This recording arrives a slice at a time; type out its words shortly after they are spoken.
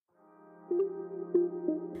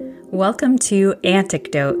Welcome to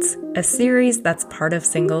Anecdotes, a series that's part of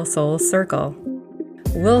Single Soul Circle.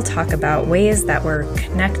 We'll talk about ways that we're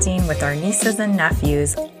connecting with our nieces and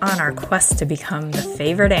nephews on our quest to become the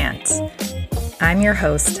favorite aunt. I'm your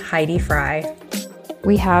host, Heidi Fry.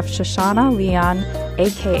 We have Shoshana Leon,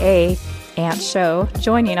 aka Aunt Sho,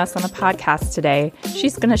 joining us on the podcast today.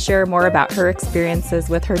 She's going to share more about her experiences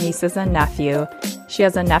with her nieces and nephew. She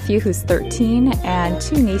has a nephew who's 13 and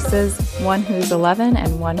two nieces, one who's 11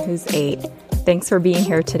 and one who's 8. Thanks for being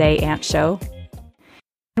here today, Aunt Sho.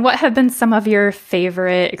 What have been some of your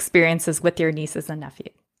favorite experiences with your nieces and nephew?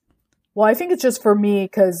 Well, I think it's just for me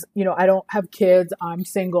because, I don't have kids. I'm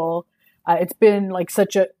single. It's been like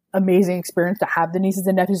such an amazing experience to have the nieces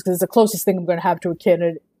and nephews because it's the closest thing I'm going to have to a kid.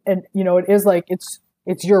 And it is like,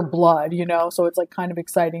 it's your blood, so it's like kind of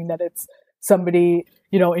exciting that it's somebody,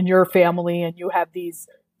 in your family and you have these,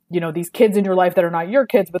 these kids in your life that are not your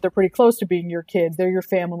kids, but they're pretty close to being your kids. They're your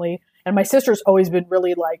family. And my sister's always been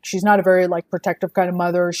really she's not a very protective kind of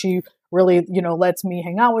mother. She really, lets me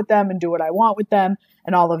hang out with them and do what I want with them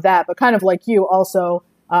and all of that. But kind of like you also,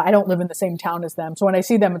 I don't live in the same town as them. So when I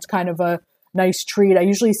see them, it's kind of a nice treat. I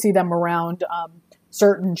usually see them around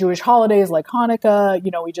certain Jewish holidays like Hanukkah.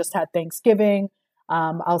 We just had Thanksgiving.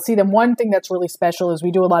 I'll see them. One thing that's really special is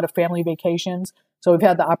we do a lot of family vacations. So we've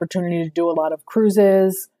had the opportunity to do a lot of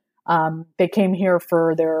cruises. They came here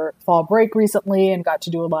for their fall break recently and got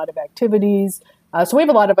to do a lot of activities. So we have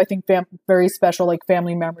a lot of, I think, very special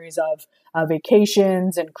family memories of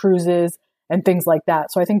vacations and cruises and things like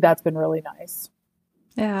that. So I think that's been really nice.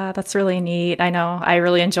 Yeah, that's really neat. I know I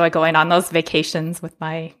really enjoy going on those vacations with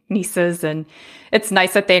my nieces, and it's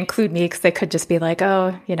nice that they include me because they could just be like,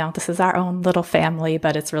 oh, this is our own little family,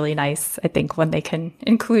 but it's really nice, I think, when they can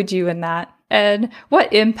include you in that. And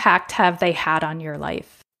what impact have they had on your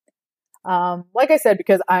life? Like I said,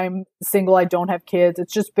 because I'm single, I don't have kids.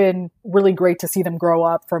 It's just been really great to see them grow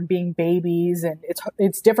up from being babies. And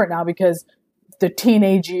it's different now because the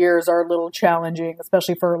teenage years are a little challenging,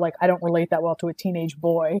 especially for I don't relate that well to a teenage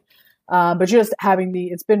boy. But just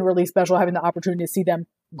it's been really special having the opportunity to see them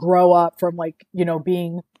grow up from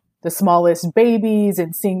being the smallest babies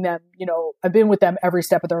and seeing them, I've been with them every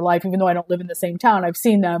step of their life, even though I don't live in the same town. I've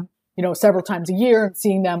seen them, several times a year and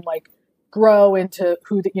seeing them grow into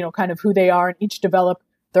kind of who they are and each develop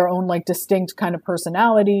their own distinct kind of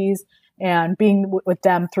personalities and being with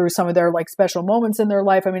them through some of their special moments in their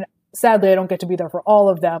life. I mean, sadly, I don't get to be there for all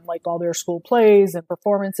of them, all their school plays and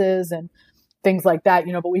performances and things like that,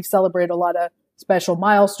 but we've celebrated a lot of special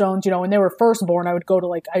milestones. When they were first born, I would go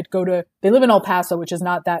to, they live in El Paso, which is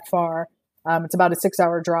not that far. It's about a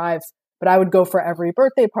 6-hour drive, but I would go for every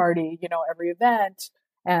birthday party, every event.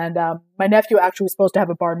 And my nephew actually was supposed to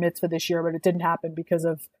have a bar mitzvah this year, but it didn't happen because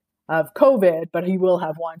of COVID, but he will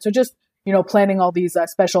have one. So just, planning all these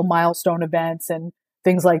special milestone events and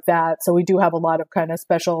things like that. So we do have a lot of kind of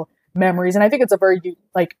special memories. And I think it's a very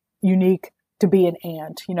unique to be an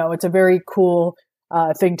aunt. It's a very cool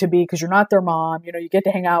thing to be because you're not their mom. You get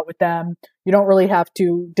to hang out with them. You don't really have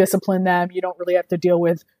to discipline them. You don't really have to deal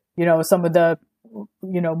with, some of the,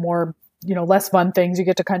 more, less fun things. You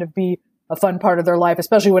get to kind of be a fun part of their life,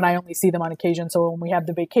 especially when I only see them on occasion. So when we have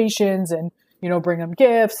the vacations and, bring them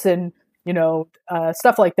gifts and,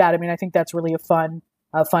 stuff like that. I mean, I think that's really a fun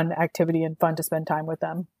activity and fun to spend time with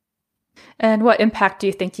them. And what impact do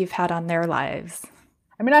you think you've had on their lives?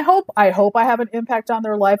 I mean, I hope I have an impact on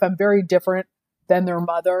their life. I'm very different than their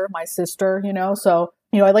mother, my sister, so,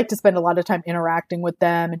 I like to spend a lot of time interacting with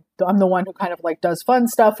them. And I'm the one who kind of does fun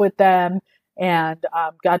stuff with them and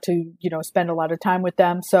got to, spend a lot of time with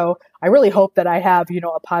them. So I really hope that I have,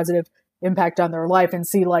 a positive impact on their life and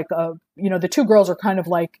see the two girls are kind of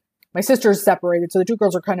my sister is separated. So the two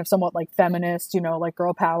girls are kind of somewhat feminist,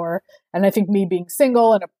 girl power. And I think me being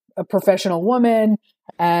single and a professional woman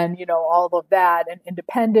and, all of that and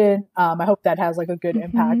independent, I hope that has a good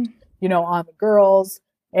impact, on the girls.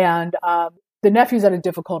 And the nephew's at a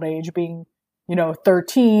difficult age being,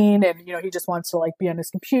 13 and, he just wants to be on his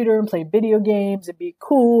computer and play video games and be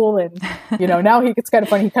cool. And, now it's kind of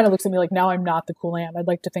funny. He kind of looks at me now I'm not the cool aunt. I'd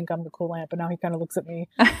like to think I'm the cool aunt, but now he kind of looks at me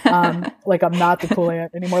like I'm not the cool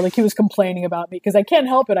aunt anymore. He was complaining about me because I can't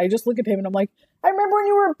help it. I just look at him and I'm like, I remember when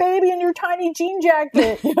you were a baby in your tiny jean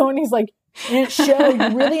jacket, and he's like, Aunt Sho,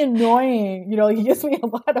 you're really annoying. He gives me a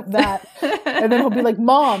lot of that. And then he'll be like,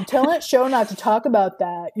 Mom, tell Aunt Sho not to talk about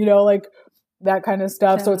that, that kind of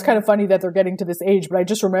stuff. So it's kind of funny that they're getting to this age, but I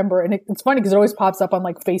just remember, and it's funny because it always pops up on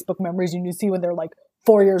Facebook memories and you see when they're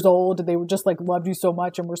 4 years old and they were just loved you so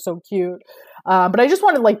much and were so cute. But I just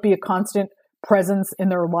want to be a constant presence in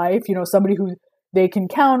their life, somebody who they can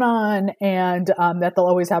count on, and that they'll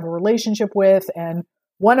always have a relationship with. And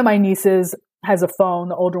one of my nieces has a phone,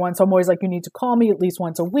 the older one. So I'm always like, you need to call me at least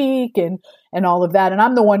once a week and all of that. And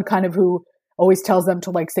I'm the one kind of who always tells them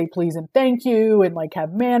to like say please and thank you and like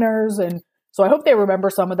have manners. And so I hope they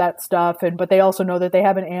remember some of that stuff. But they also know that they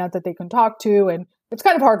have an aunt that they can talk to. And it's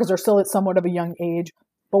kind of hard because they're still at somewhat of a young age.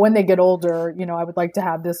 But when they get older, I would like to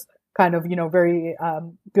have this kind of, very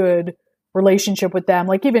good relationship with them.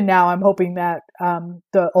 Like even now, I'm hoping that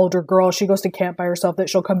the older girl, she goes to camp by herself,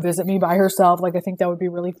 that she'll come visit me by herself. Like I think that would be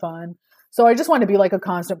really fun. So I just want to be like a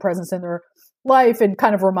constant presence in their life and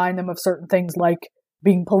kind of remind them of certain things like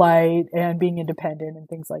being polite and being independent and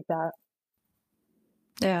things like that.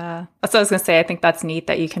 Yeah. That's what I was going to say. I think that's neat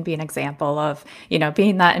that you can be an example of,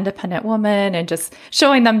 being that independent woman and just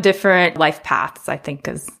showing them different life paths, I think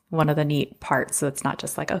is one of the neat parts. So it's not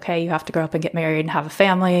just like, okay, you have to grow up and get married and have a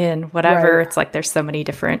family and whatever. Right. It's like there's so many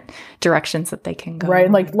different directions that they can go. Right.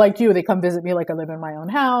 And like you, they come visit me, like I live in my own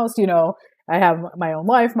house, I have my own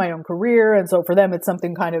life, my own career. And so for them, it's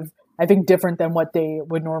something kind of, I think, different than what they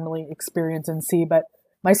would normally experience and see. But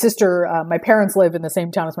my sister, my parents live in the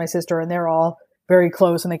same town as my sister, and they're all very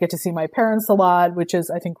close, and they get to see my parents a lot, which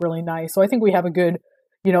is, I think, really nice. So I think we have a good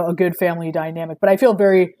family dynamic, but I feel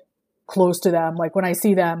very close to them. Like when I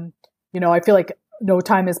see them, I feel like no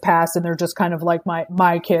time has passed and they're just kind of like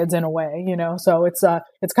my kids in a way, so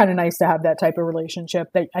it's kind of nice to have that type of relationship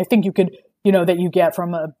that I think you could, that you get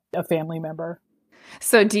from a family member.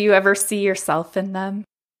 So do you ever see yourself in them?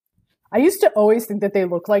 I used to always think that they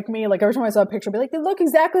look like me. Like every time I saw a picture, I'd be like, they look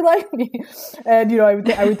exactly like me. And,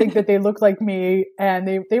 I would think that they look like me, and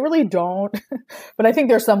they really don't. But I think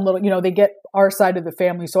there's some little, they get our side of the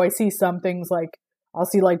family. So I see some things like, I'll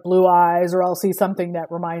see like blue eyes, or I'll see something that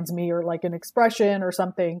reminds me, or like an expression or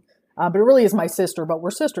something. But it really is my sister, but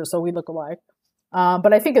we're sisters, so we look alike.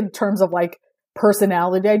 But I think in terms of like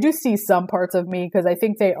personality, I do see some parts of me, because I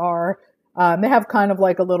think they have kind of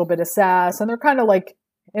like a little bit of sass, and they're kind of like,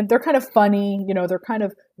 and they're kind of funny, they're kind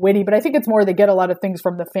of witty, but I think it's more they get a lot of things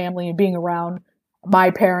from the family and being around my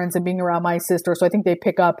parents and being around my sister. So I think they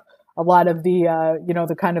pick up a lot of the,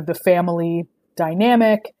 the kind of the family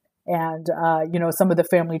dynamic and, some of the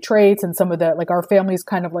family traits, and some of the, like our family's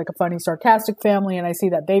kind of like a funny, sarcastic family. And I see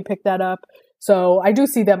that they pick that up. So I do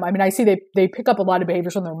see them. I mean, I see they pick up a lot of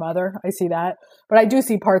behaviors from their mother. I see that, but I do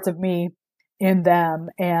see parts of me in them.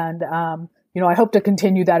 And, I hope to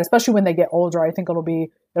continue that, especially when they get older. I think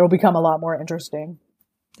it'll become a lot more interesting.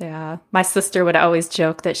 Yeah. My sister would always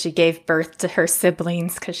joke that she gave birth to her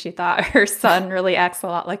siblings because she thought her son really acts a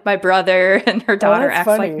lot like my brother and her daughter acts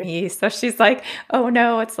funny. Like me. So she's like, oh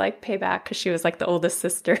no, it's like payback, because she was like the oldest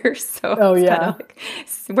sister. So kind of like,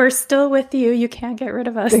 we're still with you. You can't get rid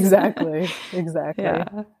of us. Exactly. Yeah.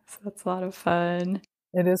 So it's a lot of fun.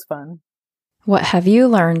 It is fun. What have you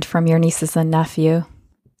learned from your nieces and nephew?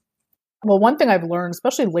 Well, one thing I've learned,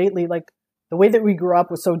 especially lately, like the way that we grew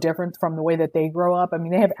up was so different from the way that they grow up. I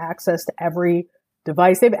mean, they have access to every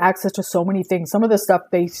device. They have access to so many things. Some of the stuff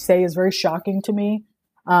they say is very shocking to me.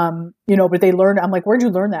 But they learn, I'm like, where'd you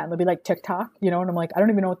learn that? And they'll be like, TikTok, and I'm like, I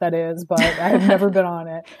don't even know what that is, but I have never been on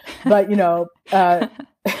it. But,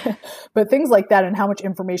 but things like that, and how much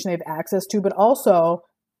information they have access to. But also,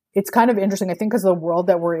 it's kind of interesting, I think, because of the world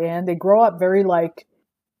that we're in, they grow up very like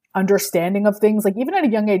understanding of things. Like even at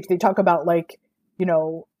a young age, they talk about like,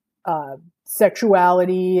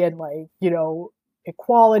 sexuality and like,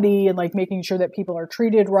 equality, and like making sure that people are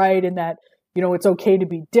treated right, and that, it's okay to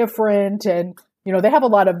be different. And, they have a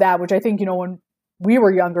lot of that, which I think, when we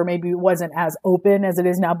were younger, maybe it wasn't as open as it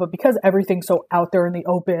is now, but because everything's so out there in the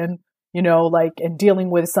open, like, and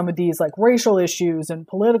dealing with some of these like racial issues and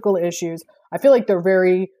political issues, I feel like they're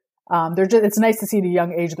very, it's nice to see at a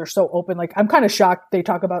young age, they're so open. Like, I'm kind of shocked they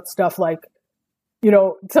talk about stuff like,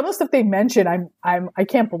 some of the stuff they mention, I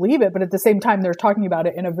can't believe it, but at the same time, they're talking about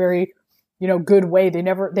it in a very, good way. They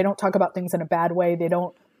don't talk about things in a bad way.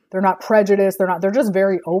 They're not prejudiced. They're just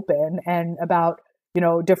very open and about,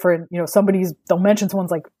 different, they'll mention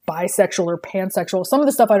someone's like bisexual or pansexual. Some of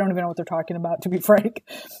the stuff I don't even know what they're talking about, to be frank,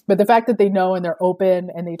 but the fact that they know and they're open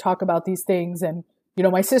and they talk about these things. And,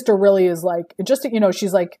 my sister really is like, just,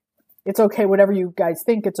 she's like, it's okay, whatever you guys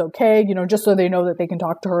think, it's okay, just so they know that they can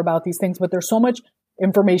talk to her about these things. But there's so much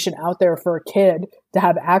information out there for a kid to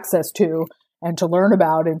have access to and to learn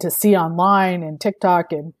about and to see online and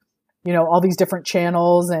TikTok and, all these different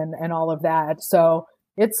channels and all of that. So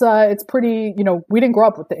it's pretty, we didn't grow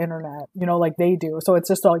up with the internet, like they do. So it's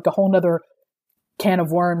just like a whole nother can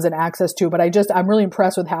of worms and access to. But I'm really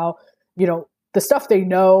impressed with how, the stuff they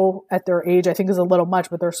know at their age, I think is a little much,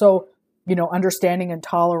 but they're so, understanding and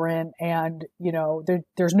tolerant, and,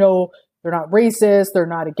 there's no they're not racist. They're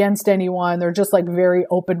not against anyone. They're just like very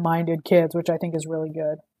open-minded kids, which I think is really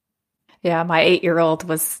good. Yeah, my 8-year-old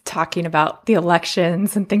was talking about the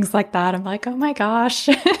elections and things like that. I'm like, oh my gosh.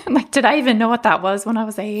 I'm like, did I even know what that was when I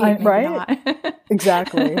was 8? Right?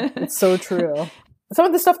 Exactly. It's so true. Some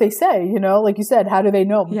of the stuff they say, like you said, how do they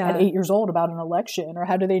know at 8 years old about an election? Or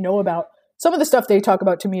how do they know about some of the stuff they talk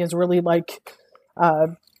about to me is really like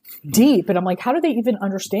deep. And I'm like, how do they even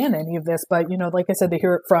understand any of this? But, like I said, they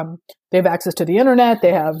have access to the internet.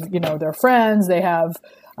 They have, their friends. They have,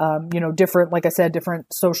 different, like I said,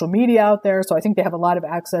 different social media out there. So I think they have a lot of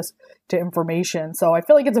access to information. So I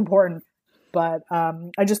feel like it's important. But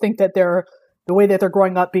I just think that the way that they're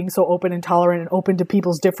growing up being so open and tolerant and open to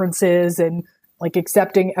people's differences and like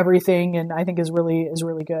accepting everything, and I think is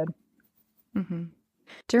really good. Mm-hmm.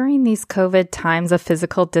 During these COVID times of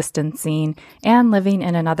physical distancing and living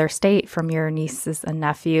in another state from your nieces and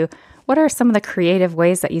nephew, what are some of the creative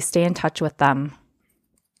ways that you stay in touch with them?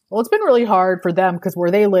 Well, it's been really hard for them because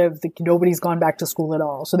where they live, nobody's gone back to school at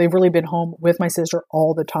all. So they've really been home with my sister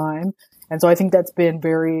all the time. And so I think that's been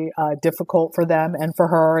very difficult for them and for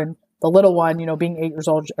her. And the little one, being 8 years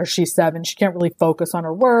old, or she's 7, she can't really focus on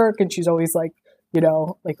her work. And she's always like,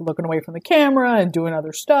 like looking away from the camera and doing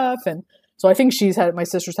other stuff. And so I think my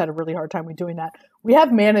sister's had a really hard time with doing that. We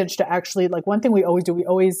have managed to actually, like one thing we always do, we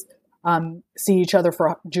always see each other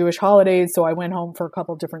for Jewish holidays. So I went home for a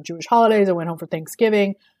couple of different Jewish holidays. I went home for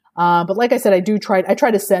Thanksgiving. But like I said, I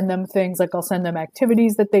try to send them things, like I'll send them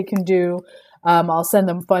activities that they can do. I'll send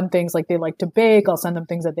them fun things like they like to bake. I'll send them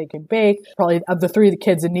things that they can bake. Probably of the 3 of the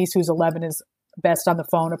kids, a niece who's 11 is best on the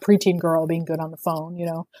phone, a preteen girl being good on the phone,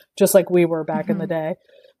 just like we were back in the day.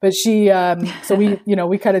 But she, so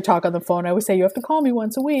we kind of talk on the phone. I always say, you have to call me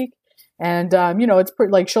once a week. And, it's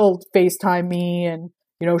pretty like she'll FaceTime me and,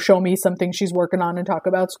 show me some things she's working on and talk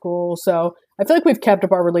about school. So I feel like we've kept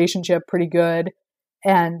up our relationship pretty good.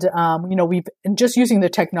 And, we've just using the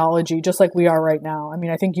technology, just like we are right now. I mean,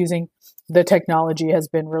 I think using the technology has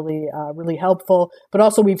been really, really helpful, but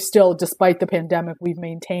also we've still, despite the pandemic, we've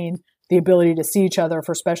maintained the ability to see each other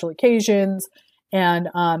for special occasions. And,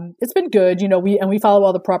 it's been good. We follow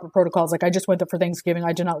all the proper protocols. Like I just went there for Thanksgiving.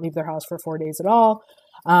 I did not leave their house for 4 days at all.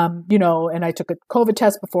 And I took a COVID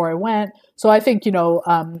test before I went. So I think,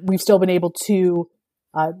 we've still been able to,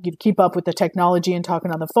 keep up with the technology and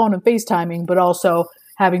talking on the phone and FaceTiming, but also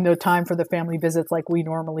having the time for the family visits like we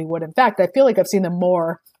normally would. In fact, I feel like I've seen them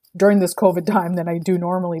more during this COVID time than I do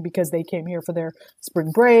normally because they came here for their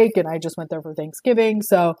spring break and I just went there for Thanksgiving.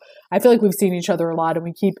 So I feel like we've seen each other a lot and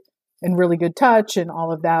we keep in really good touch and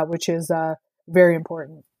all of that, which is very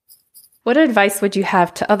important. What advice would you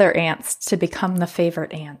have to other aunts to become the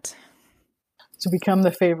favorite aunt? To become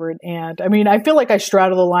the favorite aunt. I mean, I feel like I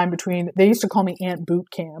straddle the line between, they used to call me Aunt Boot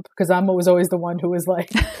Camp because I was always the one who was like,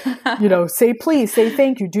 say please, say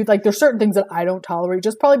thank you, dude. Like there's certain things that I don't tolerate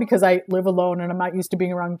just probably because I live alone and I'm not used to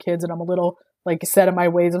being around kids and I'm a little like set in my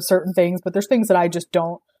ways of certain things, but there's things that I just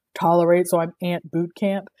don't tolerate. So I'm Aunt Boot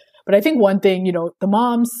Camp. But I think one thing, the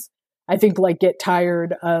moms, I think like get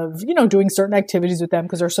tired of, doing certain activities with them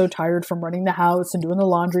because they're so tired from running the house and doing the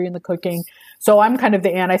laundry and the cooking. So I'm kind of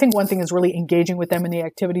the aunt. I think one thing is really engaging with them in the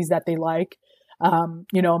activities that they like.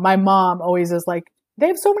 My mom always is like, they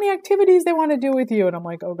have so many activities they want to do with you. And I'm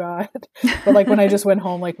like, oh God. But like when I just went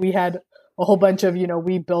home, like we had a whole bunch of,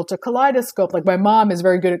 we built a kaleidoscope. Like my mom is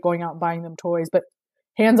very good at going out and buying them toys, but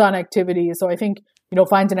hands-on activities. So I think,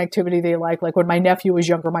 finds an activity they like. Like when my nephew was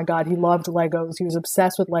younger, my God, he loved Legos. He was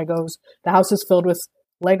obsessed with Legos. The house is filled with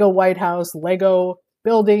Lego White House, Lego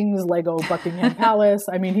buildings, Lego Buckingham Palace.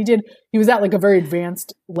 I mean, he was at like a very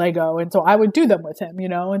advanced Lego. And so I would do them with him,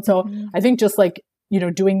 And so I think just like,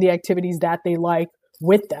 doing the activities that they like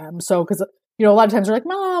with them. So, cause a lot of times they're like,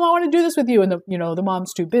 Mom, I want to do this with you. And the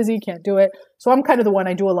mom's too busy, can't do it. So I'm kind of the one,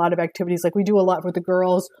 I do a lot of activities. Like we do a lot with the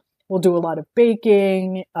girls. We'll do a lot of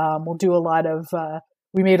baking. We'll do a lot of,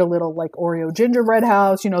 we made a little like Oreo gingerbread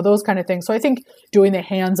house, those kind of things. So I think doing the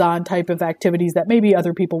hands-on type of activities that maybe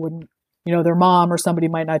other people wouldn't, their mom or somebody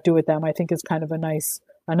might not do with them, I think is kind of a nice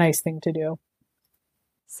thing to do.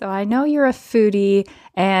 So I know you're a foodie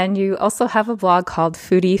and you also have a blog called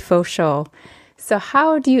Foodie Faux Show. So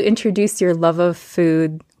how do you introduce your love of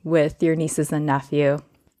food with your nieces and nephew?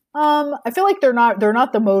 I feel like they're not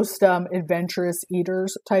the most adventurous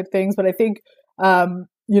eaters type things, but I think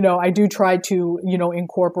I do try to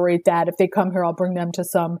incorporate that. If they come here, I'll bring them to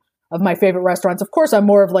some of my favorite restaurants. Of course, I'm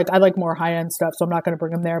more of like I like more high end stuff, so I'm not going to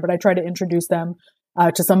bring them there. But I try to introduce them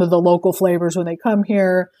to some of the local flavors when they come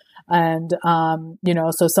here, and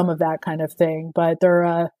so some of that kind of thing. But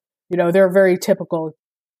they're they're very typical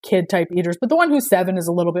kid type eaters, but the one who's 7 is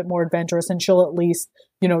a little bit more adventurous, and she'll at least,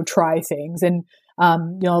 try things. And,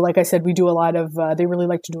 like I said, we do a lot of, they really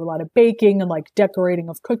like to do a lot of baking and like decorating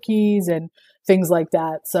of cookies and things like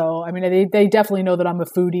that. So, I mean, they definitely know that I'm a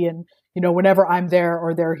foodie, and, whenever I'm there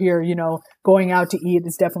or they're here, going out to eat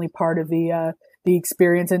is definitely part of the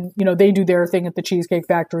experience. And, they do their thing at the Cheesecake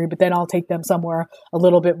Factory, but then I'll take them somewhere a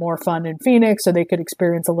little bit more fun in Phoenix so they could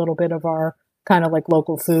experience a little bit of our kind of like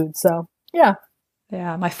local food. So, yeah.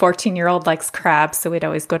 Yeah, my 14-year-old likes crab, so we'd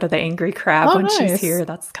always go to the Angry Crab when she's here.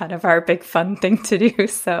 That's kind of our big fun thing to do.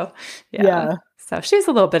 So, yeah. So she's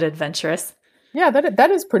a little bit adventurous. Yeah,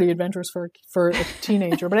 that is pretty adventurous for a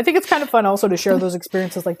teenager. But I think it's kind of fun also to share those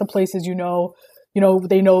experiences, like the places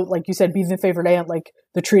they know, like you said, be the favorite aunt. Like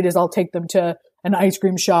the treat is I'll take them to an ice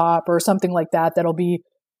cream shop or something like that. That'll be,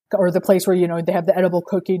 or the place where, they have the edible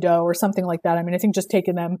cookie dough or something like that. I mean, I think just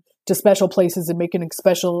taking them to special places and making a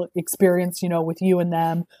special experience, with you and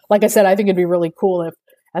them. Like I said, I think it'd be really cool if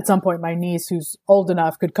at some point my niece, who's old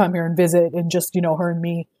enough, could come here and visit and just, her and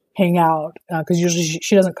me hang out. Because usually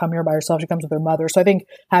she doesn't come here by herself. She comes with her mother. So I think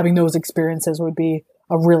having those experiences would be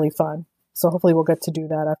a really fun. So hopefully we'll get to do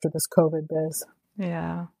that after this COVID biz.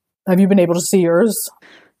 Yeah. Have you been able to see yours?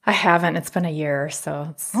 I haven't. It's been a year, so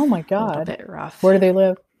it's oh my God. a little bit rough. Where do they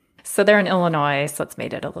live? So they're in Illinois, so it's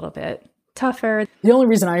made it a little bit tougher. The only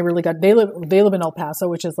reason I really they live in El Paso,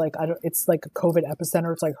 which is like, it's like a COVID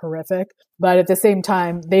epicenter. It's like horrific. But at the same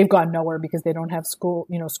time, they've gone nowhere because they don't have school,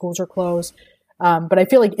 schools are closed. But I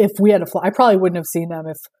feel like if we had to fly, I probably wouldn't have seen them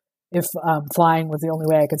if flying was the only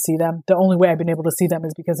way I could see them. The only way I've been able to see them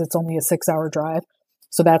is because it's only a 6-hour drive.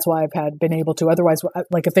 So that's why I've been able to. Otherwise,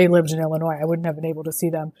 like if they lived in Illinois, I wouldn't have been able to see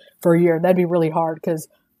them for a year. And that'd be really hard because,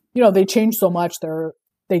 they change so much.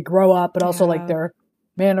 They grow up, but also like their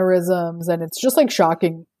mannerisms. And it's just like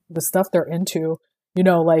shocking the stuff they're into,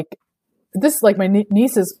 like this, like my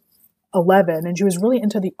niece is 11 and she was really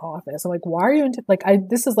into The Office. I'm like, why are you into, like,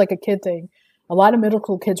 this is like a kid thing. A lot of middle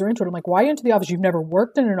school kids are into it. I'm like, why are you into The Office? You've never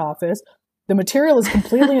worked in an office. The material is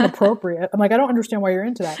completely inappropriate. I'm like, I don't understand why you're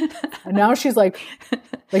into that. And now she's like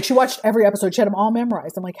she watched every episode. She had them all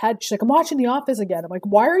memorized. I'm like, she's like, I'm watching The Office again. I'm like,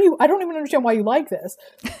 why are you, I don't even understand why you like this.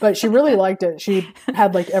 But she really liked it. She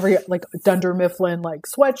had like every, like Dunder Mifflin, like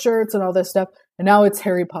sweatshirts and all this stuff. And now it's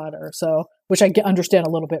Harry Potter. So, which I understand a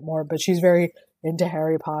little bit more, but she's very into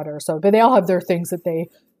Harry Potter. So, but they all have their things that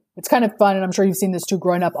it's kind of fun. And I'm sure you've seen this too,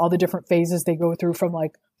 growing up, all the different phases they go through from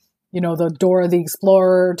like, the Dora the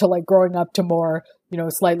Explorer to like growing up to more,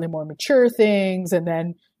 slightly more mature things. And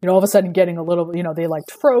then, all of a sudden getting a little, they liked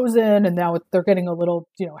Frozen and now they're getting a little,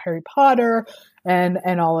 Harry Potter and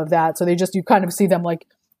all of that. So you kind of see them like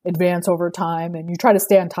advance over time and you try to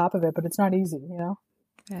stay on top of it, but it's not easy,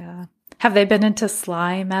 Yeah. Have they been into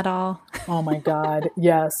slime at all? Oh my God.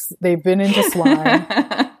 Yes. They've been into slime.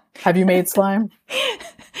 Have you made slime?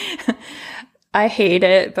 I hate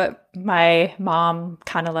it, but my mom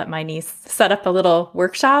kind of let my niece set up a little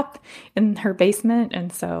workshop in her basement.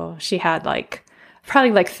 And so she had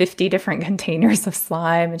probably 50 different containers of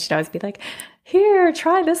slime. And she'd always be like, here,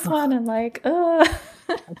 try this one. And like,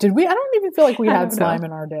 Did we? I don't even feel like we had slime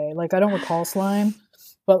in our day. Like, I don't recall slime,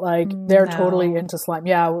 but they're totally into slime.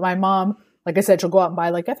 Yeah. My mom, like I said, she'll go out and buy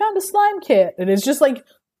I found a slime kit. And it's just like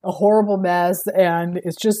a horrible mess, and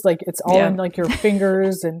it's just it's all in your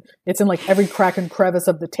fingers, and it's in every crack and crevice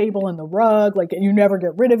of the table and the rug, you never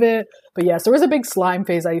get rid of it. But yes, there was a big slime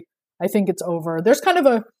phase. I think it's over. There's kind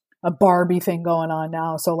of a Barbie thing going on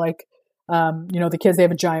now. So the kids, they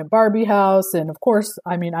have a giant Barbie house, and of course,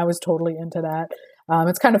 I mean, I was totally into that.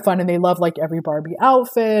 It's kind of fun, and they love every Barbie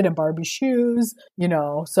outfit and Barbie shoes,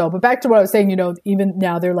 so, but back to what I was saying, even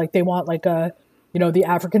now they're they want the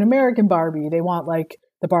African American Barbie. They want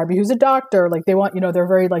the Barbie who's a doctor, they want, they're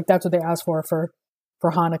very that's what they ask for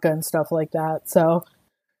Hanukkah and stuff like that. So,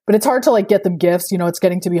 but it's hard to get them gifts, it's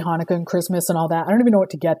getting to be Hanukkah and Christmas and all that. I don't even know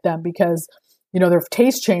what to get them because, their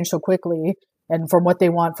tastes change so quickly. And from what they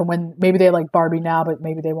want, from when maybe they like Barbie now, but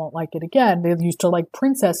maybe they won't like it again. They used to like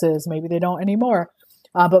princesses. Maybe they don't anymore.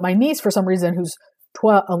 But my niece, for some reason, who's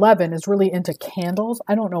 11, is really into candles.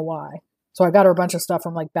 I don't know why. So I got her a bunch of stuff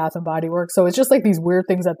from Bath and Body Works. So it's just these weird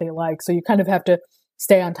things that they like. So you kind of have to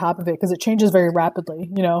stay on top of it because it changes very rapidly,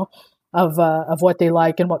 of what they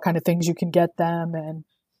like and what kind of things you can get them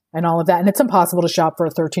and all of that. And it's impossible to shop for a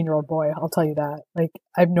 13-year-old boy. I'll tell you that. I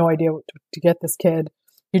have no idea what to get this kid.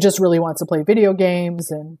 He just really wants to play video games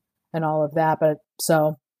and all of that. But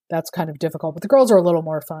so that's kind of difficult, but the girls are a little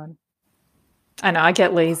more fun. I know I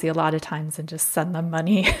get lazy a lot of times and just send them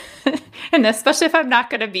money. And especially if I'm not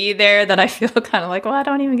going to be there, then I feel kind of well, I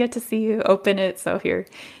don't even get to see you open it. So here,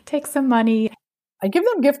 take some money. I give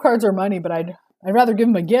them gift cards or money, but I'd rather give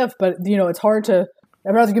them a gift, but it's hard to,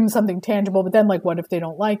 I'd rather give them something tangible, but then like, what if they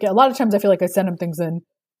don't like it? A lot of times I feel like I send them things and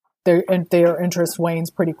their interest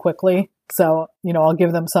wanes pretty quickly. So, I'll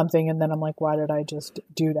give them something and then I'm like, why did I just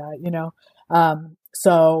do that?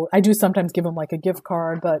 So I do sometimes give them like a gift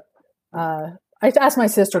card, but, I asked my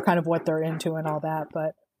sister kind of what they're into and all that,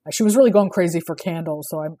 but she was really going crazy for candles.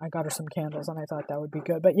 So I got her some candles and I thought that would be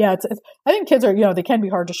good. But yeah, I think kids are, they can be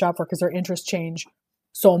hard to shop for because their interests change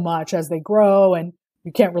so much as they grow and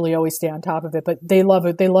you can't really always stay on top of it, but they love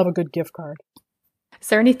it. They love a good gift card. Is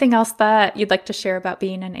there anything else that you'd like to share about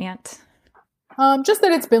being an aunt? Just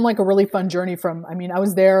that it's been like a really fun journey I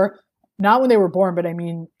was there, not when they were born, but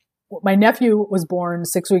my nephew was born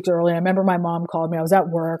 6 weeks early. I remember my mom called me. I was at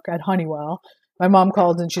work at Honeywell. My mom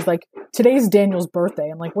called and she's like, today's Daniel's birthday.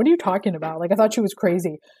 I'm like, what are you talking about? Like, I thought she was crazy.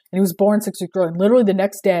 And he was born 6 weeks early. And literally the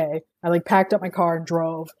next day, I like packed up my car and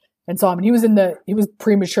drove and saw him. And he was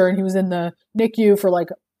premature and he was in the NICU for like,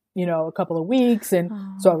 a couple of weeks. And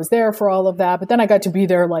so I was there for all of that. But then I got to be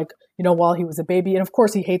there like, while he was a baby. And of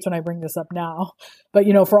course he hates when I bring this up now. But,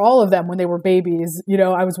 for all of them, when they were babies,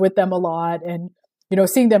 I was with them a lot. And,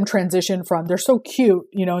 seeing them transition from, they're so cute,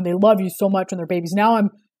 and they love you so much when they're babies. Now I'm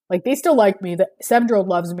like, they still like me. The 7-year-old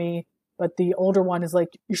loves me, but the older one is like,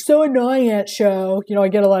 you're so annoying at show. I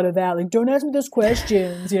get a lot of that. Like, don't ask me those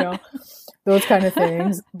questions, those kind of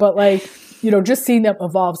things. But like, just seeing them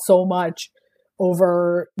evolve so much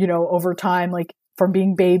over time, like from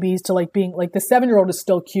being babies to like being like the 7-year-old is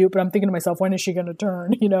still cute, but I'm thinking to myself, when is she going to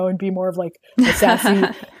turn, and be more of like a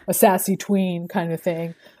sassy tween kind of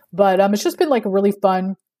thing. But it's just been like a really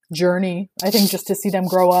fun journey, I think, just to see them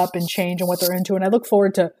grow up and change and what they're into. And I look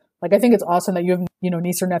forward to, like, I think it's awesome that you have,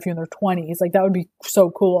 niece or nephew in their 20s. Like, that would be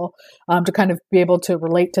so cool to kind of be able to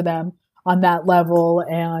relate to them on that level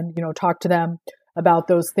and, talk to them about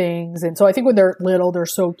those things. And so I think when they're little, they're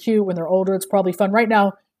so cute. When they're older, it's probably fun. Right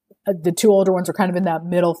now, the two older ones are kind of in that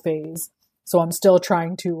middle phase. So I'm still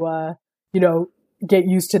trying to, get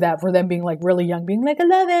used to that for them being like really young, being like, I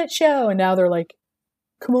love that show. And now they're like,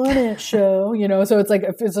 come on, Aunt Show, so it's like,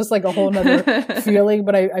 it's just like a whole nother feeling,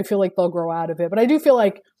 but I feel like they'll grow out of it. But I do feel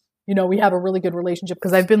like, we have a really good relationship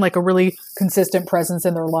because I've been like a really consistent presence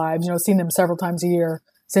in their lives, seeing them several times a year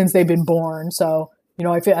since they've been born. So,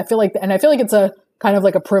 I feel like it's a kind of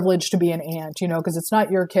like a privilege to be an aunt, because it's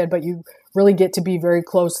not your kid, but you really get to be very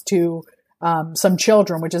close to some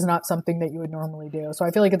children, which is not something that you would normally do. So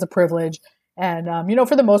I feel like it's a privilege. And,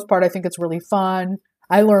 for the most part, I think it's really fun.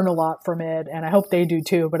 I learn a lot from it and I hope they do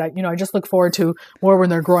too. But I just look forward to more when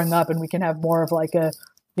they're growing up and we can have more of like a,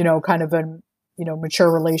 kind of an,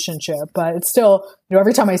 mature relationship. But it's still,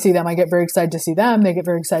 every time I see them, I get very excited to see them. They get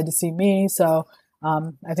very excited to see me. So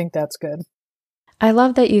I think that's good. I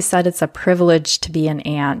love that you said it's a privilege to be an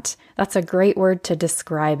aunt. That's a great word to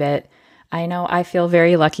describe it. I know I feel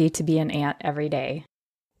very lucky to be an aunt every day.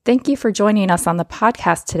 Thank you for joining us on the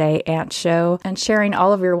podcast today, Aunt Show, and sharing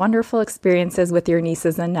all of your wonderful experiences with your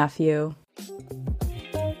nieces and nephew.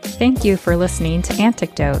 Thank you for listening to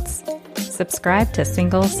Anecdotes. Subscribe to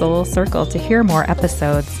Single Soul Circle to hear more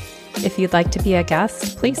episodes. If you'd like to be a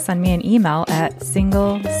guest, please send me an email at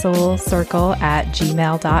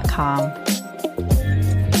singlesoulcircle@gmail.com.